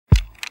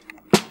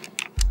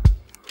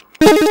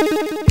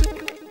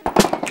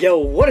Yo,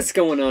 what is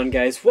going on,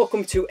 guys?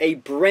 Welcome to a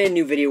brand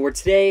new video where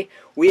today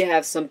we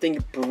have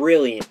something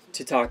brilliant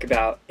to talk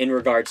about in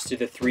regards to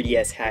the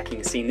 3DS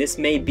hacking scene. This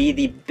may be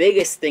the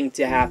biggest thing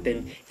to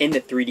happen in the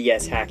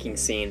 3DS hacking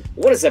scene.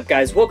 What is up,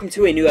 guys? Welcome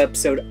to a new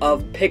episode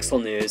of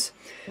Pixelnews.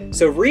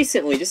 So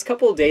recently, just a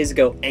couple of days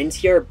ago,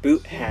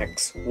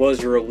 NTRBootHax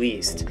was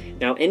released.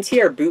 Now,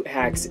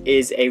 NTRBootHax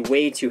is a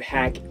way to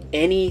hack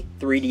any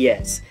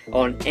 3DS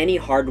on any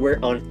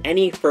hardware, on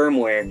any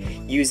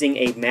firmware, using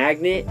a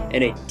magnet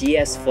and a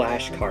DS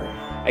flash card.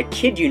 I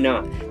kid you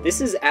not, this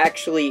is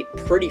actually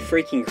pretty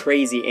freaking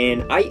crazy,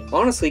 and I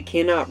honestly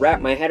cannot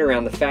wrap my head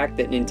around the fact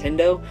that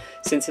Nintendo,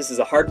 since this is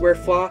a hardware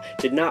flaw,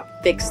 did not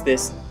fix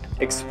this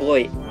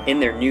exploit in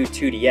their new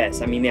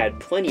 2DS. I mean, they had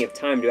plenty of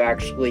time to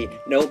actually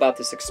know about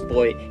this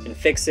exploit and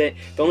fix it.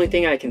 The only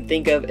thing I can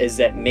think of is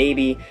that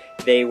maybe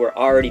they were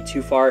already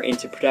too far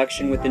into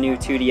production with the new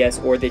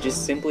 2DS, or they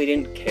just simply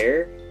didn't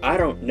care. I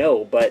don't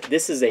know, but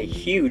this is a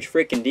huge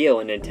freaking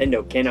deal, and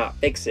Nintendo cannot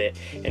fix it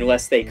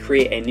unless they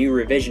create a new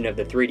revision of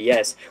the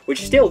 3DS,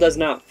 which still does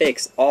not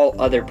fix all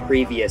other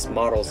previous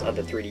models of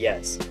the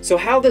 3DS. So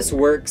how this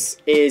works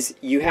is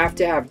you have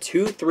to have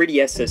two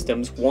 3DS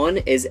systems. One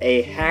is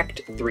a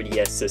hacked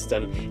 3DS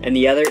system, and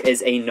the other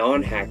is a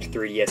non-hacked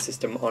 3DS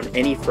system on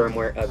any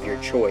firmware of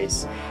your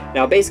choice.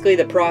 Now, basically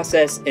the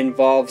process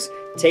involves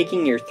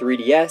taking your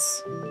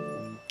 3DS,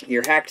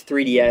 your hacked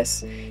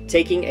 3DS,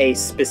 taking a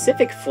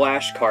specific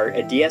flash card,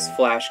 a DS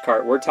flash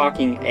card. We're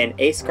talking an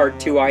Ace Card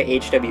 2i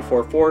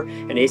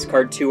HW44, an Ace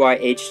Card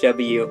 2i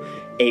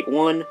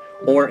HW81,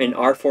 or an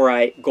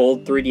R4i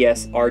Gold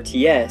 3DS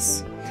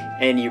RTS,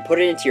 and you put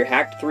it into your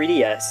hacked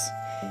 3DS.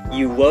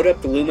 You load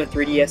up the Luma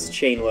 3DS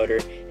chain loader,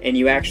 and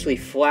you actually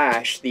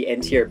flash the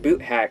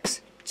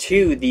NTRBootHax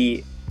to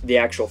the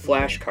actual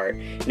flash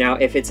card. Now,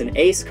 if it's an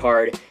Ace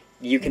card,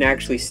 you can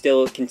actually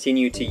still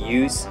continue to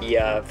use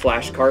the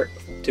flash card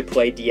to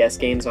play DS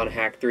games on a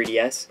hacked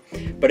 3DS.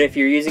 But if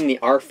you're using the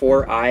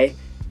R4i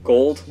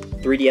Gold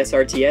 3DS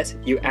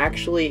RTS, you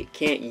actually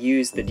can't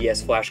use the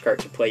DS flash card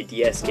to play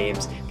DS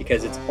games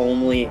because it's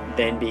only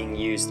then being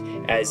used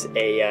as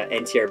a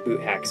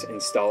NTRBootHax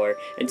installer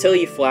until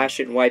you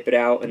flash it and wipe it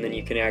out, and then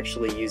you can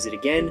actually use it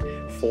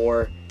again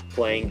for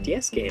playing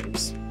DS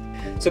games.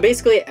 So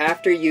basically,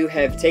 after you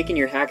have taken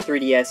your hacked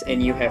 3DS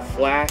and you have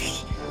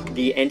flashed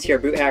the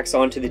NTRBootHax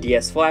onto the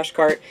DS flash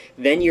cart,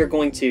 then you're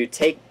going to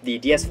take the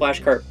DS flash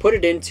cart, put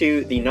it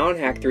into the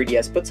non-hacked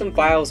 3DS, put some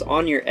files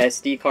on your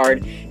SD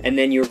card, and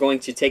then you're going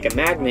to take a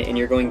magnet and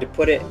you're going to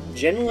put it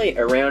generally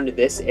around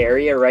this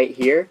area right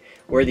here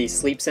where the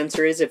sleep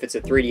sensor is. If it's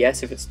a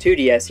 3DS, if it's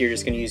 2DS, you're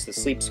just going to use the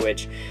sleep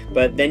switch.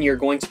 But then you're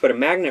going to put a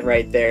magnet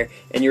right there,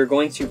 and you're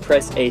going to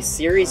press a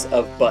series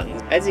of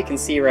buttons. As you can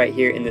see right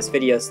here in this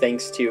video,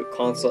 thanks to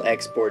Console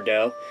X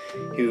Bordeaux,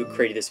 who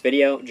created this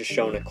video, just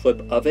showing a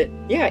clip of it.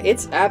 Yeah,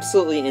 it's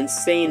absolutely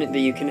insane that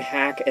you can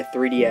hack a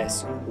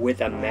 3DS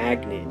with a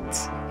magnet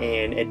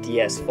and a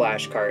DS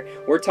flash card.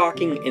 We're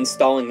talking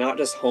installing not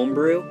just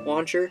Homebrew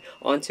launcher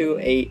onto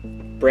a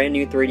brand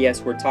new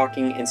 3DS, we're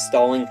talking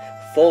installing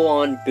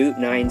full-on Boot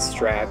 9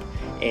 strap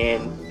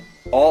and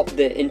all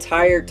the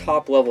entire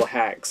top level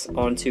hacks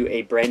onto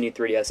a brand new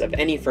 3DS of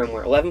any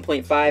firmware,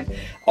 11.5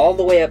 all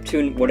the way up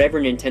to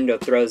whatever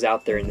Nintendo throws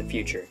out there in the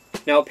future.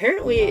 Now,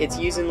 apparently it's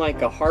using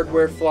like a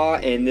hardware flaw,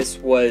 and this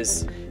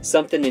was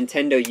something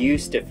Nintendo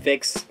used to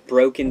fix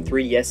broken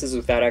 3DSs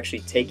without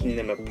actually taking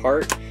them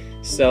apart.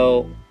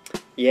 So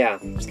yeah,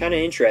 it's kind of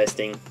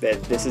interesting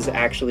that this is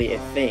actually a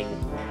thing.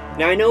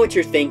 Now, I know what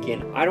you're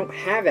thinking. I don't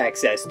have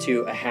access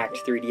to a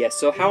hacked 3DS,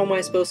 so how am I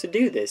supposed to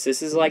do this?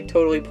 This is like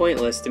totally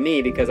pointless to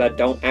me because I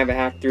don't have a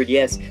hacked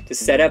 3DS to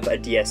set up a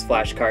DS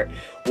flash cart.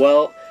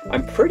 Well,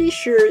 I'm pretty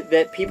sure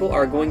that people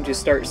are going to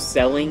start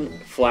selling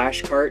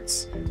flash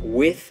carts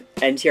with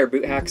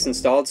NTRBootHax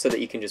installed so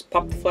that you can just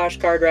pop the flash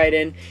card right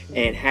in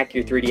and hack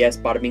your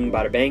 3DS, bada bing,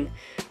 bada bang.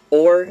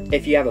 Or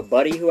if you have a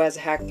buddy who has a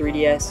hacked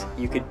 3DS,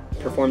 you could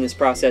perform this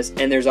process.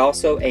 And there's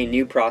also a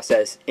new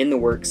process in the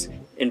works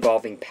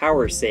involving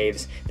power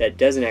saves that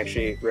doesn't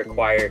actually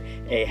require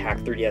a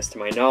hacked 3DS to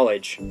my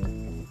knowledge.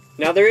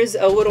 Now, there is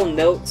a little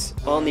note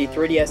on the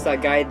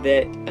 3ds.guide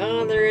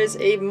that there is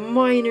a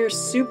minor,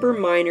 super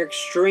minor,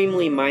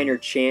 extremely minor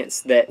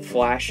chance that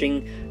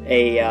flashing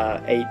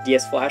a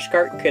DS flash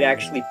cart could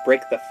actually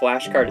break the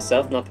flash card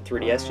itself, not the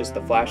 3DS, just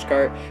the flash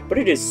cart. But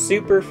it is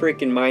super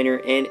freaking minor,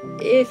 and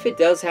if it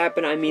does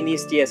happen, I mean,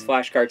 these DS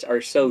flash carts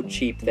are so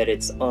cheap that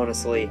it's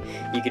honestly,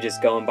 you could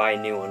just go and buy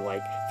a new one.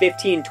 Like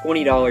 $15,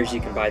 $20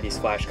 you can buy these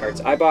flash carts.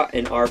 I bought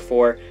an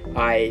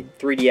R4i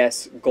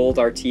 3DS Gold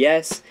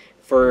RTS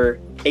for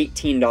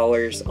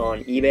 $18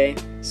 on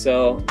eBay,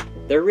 so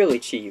they're really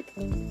cheap.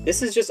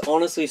 This is just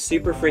honestly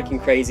super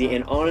freaking crazy,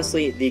 and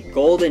honestly the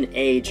golden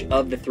age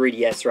of the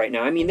 3DS right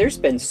now. I mean, there's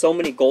been so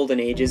many golden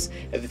ages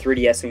of the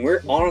 3DS, and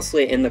we're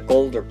honestly in the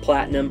gold or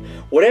platinum,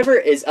 whatever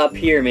is up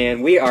here,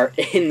 man. We are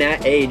in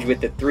that age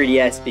with the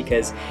 3DS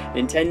because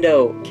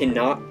Nintendo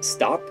cannot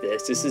stop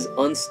this. This is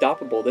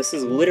unstoppable. This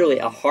is literally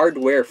a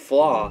hardware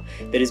flaw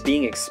that is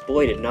being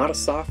exploited, not a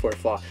software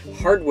flaw,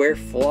 hardware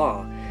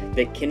flaw.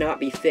 that cannot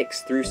be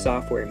fixed through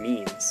software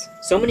means.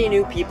 So many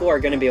new people are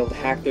going to be able to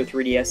hack their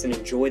 3DS and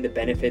enjoy the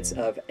benefits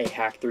of a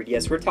hacked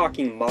 3DS. We're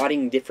talking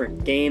modding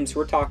different games,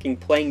 we're talking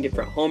playing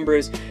different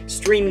homebrews,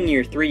 streaming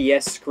your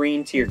 3DS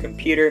screen to your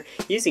computer,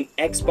 using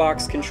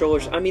Xbox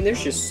controllers. I mean,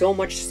 there's just so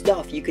much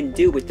stuff you can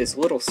do with this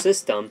little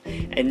system,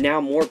 and now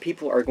more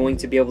people are going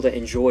to be able to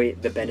enjoy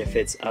the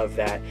benefits of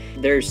that.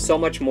 There's so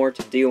much more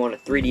to do on a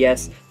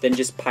 3DS than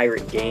just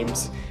pirate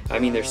games. I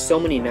mean, there's so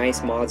many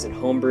nice mods in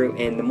homebrew,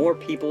 and the more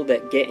people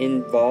that get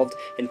involved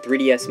in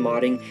 3DS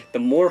modding, the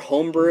more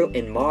homebrew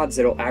and mods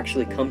that'll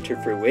actually come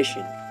to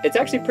fruition. It's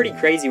actually pretty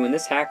crazy. When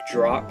this hack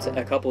dropped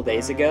a couple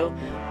days ago,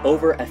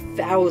 over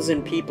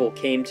 1,000 people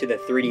came to the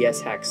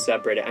 3DS hack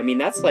subreddit. I mean,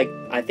 that's like,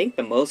 I think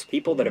the most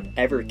people that have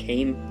ever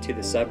came to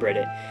the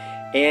subreddit.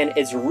 And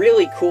it's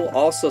really cool.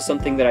 Also,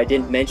 something that I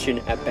didn't mention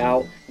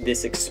about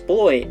this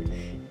exploit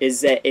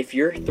is that if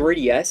your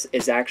 3DS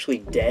is actually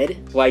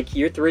dead, like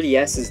your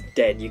 3DS is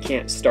dead, you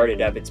can't start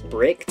it up, it's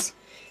bricked,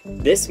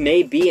 this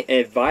may be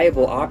a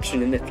viable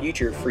option in the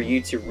future for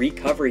you to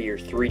recover your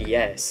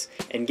 3DS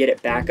and get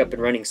it back up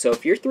and running. So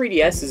if your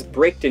 3DS is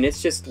bricked and it's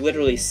just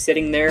literally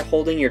sitting there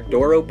holding your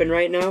door open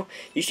right now,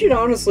 you should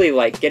honestly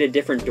like get a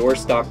different door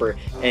stopper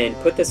and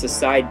put this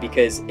aside,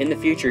 because in the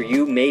future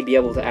you may be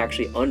able to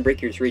actually unbrick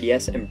your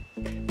 3DS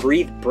and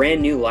breathe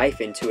brand new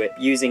life into it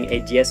using a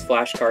DS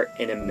flash cart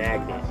and a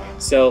magnet.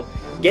 So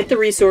get the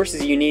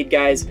resources you need,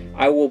 guys.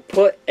 I will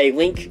put a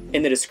link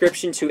in the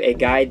description to a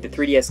guide. The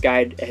 3DS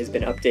guide has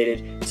been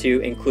updated to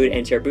include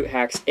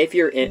NTRBootHax. If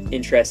you're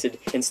interested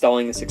in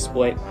installing this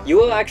exploit, you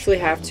will actually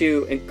have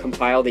to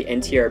compile the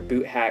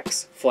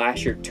NTRBootHax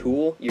flasher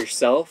tool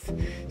yourself.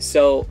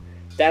 So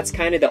that's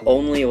kind of the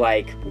only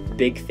like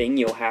big thing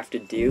you'll have to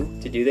do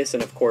this,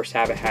 and of course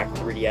have a hacked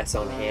 3DS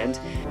on hand.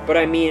 But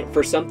I mean,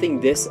 for something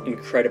this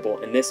incredible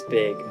and this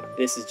big,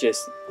 this is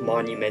just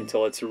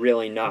monumental. It's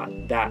really not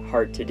that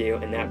hard to do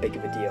and that big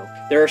of a deal.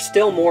 There are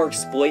still more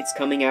exploits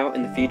coming out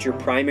in the future,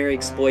 primary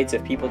exploits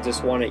if people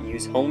just want to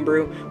use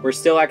homebrew. We're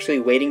still actually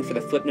waiting for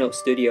the Flipnote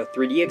Studio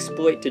 3D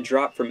exploit to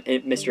drop from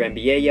Mr.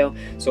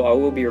 MBAyo, so I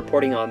will be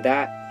reporting on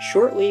that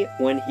shortly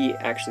when he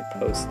actually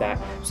posts that.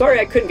 Sorry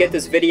I couldn't get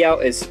this video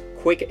out as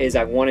quick as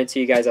I wanted to,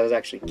 you guys. I was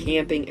actually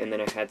camping and then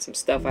I had some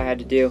stuff I had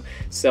to do,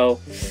 so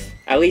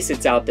at least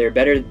it's out there.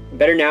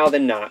 Better now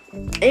than not.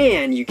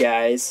 And you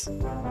guys,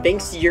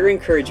 thanks to your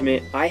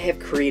encouragement, I have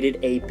created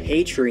a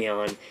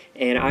Patreon,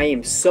 and I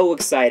am so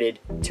excited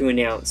to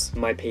announce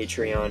my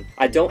Patreon.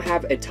 I don't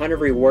have a ton of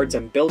rewards.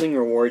 I'm building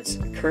rewards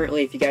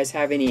currently. If you guys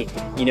have any,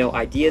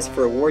 ideas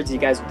for rewards you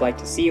guys would like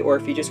to see, or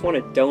if you just want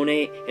to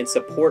donate and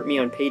support me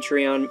on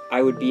Patreon,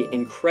 I would be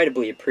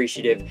incredibly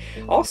appreciative.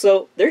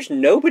 Also, there's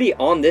nobody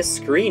on this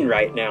screen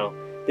right now.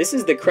 This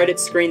is the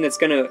credits screen that's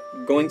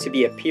going to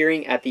be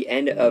appearing at the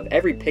end of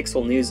every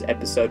Pixelnews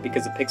episode,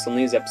 because the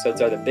Pixelnews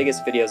episodes are the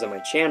biggest videos on my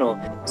channel.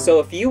 So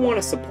if you want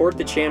to support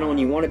the channel and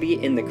you want to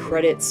be in the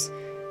credits,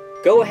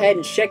 go ahead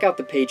and check out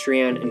the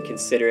Patreon and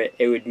consider it.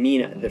 It would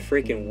mean the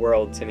freaking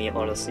world to me,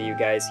 honestly, you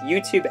guys.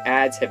 YouTube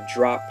ads have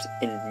dropped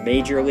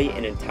majorly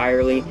and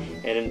entirely,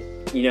 and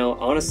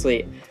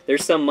honestly,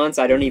 there's some months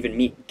I don't even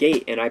meet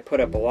gate and I put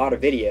up a lot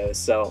of videos,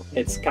 so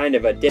it's kind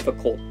of a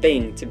difficult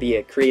thing to be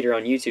a creator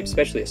on YouTube,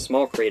 especially a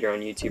small creator on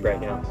YouTube right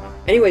now.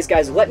 Anyways,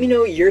 guys, let me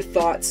know your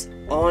thoughts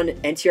on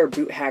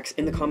NTRBootHax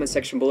in the comment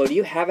section below. Do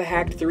you have a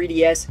hacked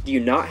 3DS? Do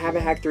you not have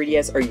a hacked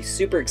 3DS? Are you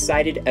super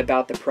excited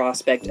about the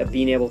prospect of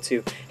being able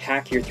to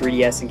hack your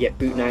 3DS and get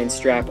Boot 9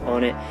 strap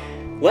on it?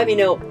 Let me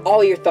know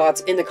all your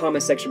thoughts in the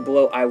comment section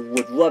below. I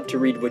would love to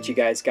read what you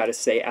guys got to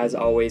say, as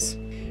always.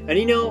 And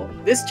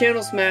this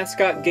channel's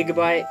mascot,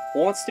 Gigabyte,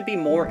 wants to be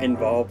more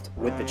involved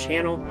with the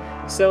channel,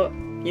 so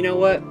you know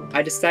what?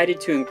 I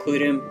decided to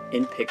include him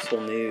in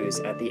Pixel News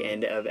at the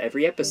end of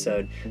every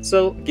episode.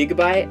 So,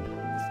 Gigabyte,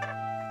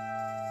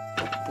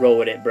 roll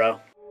with it,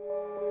 bro.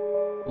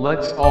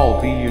 Let's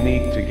all be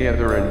unique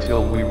together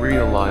until we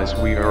realize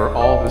we are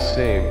all the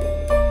same.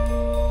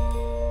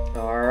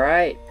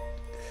 Alright.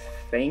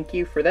 Thank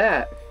you for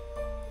that.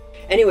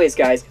 Anyways,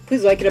 guys,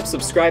 please like it up,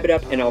 subscribe it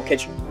up, and I'll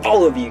catch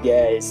all of you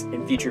guys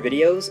in future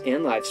videos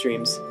and live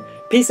streams.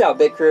 Peace out,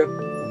 Bit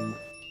Crew.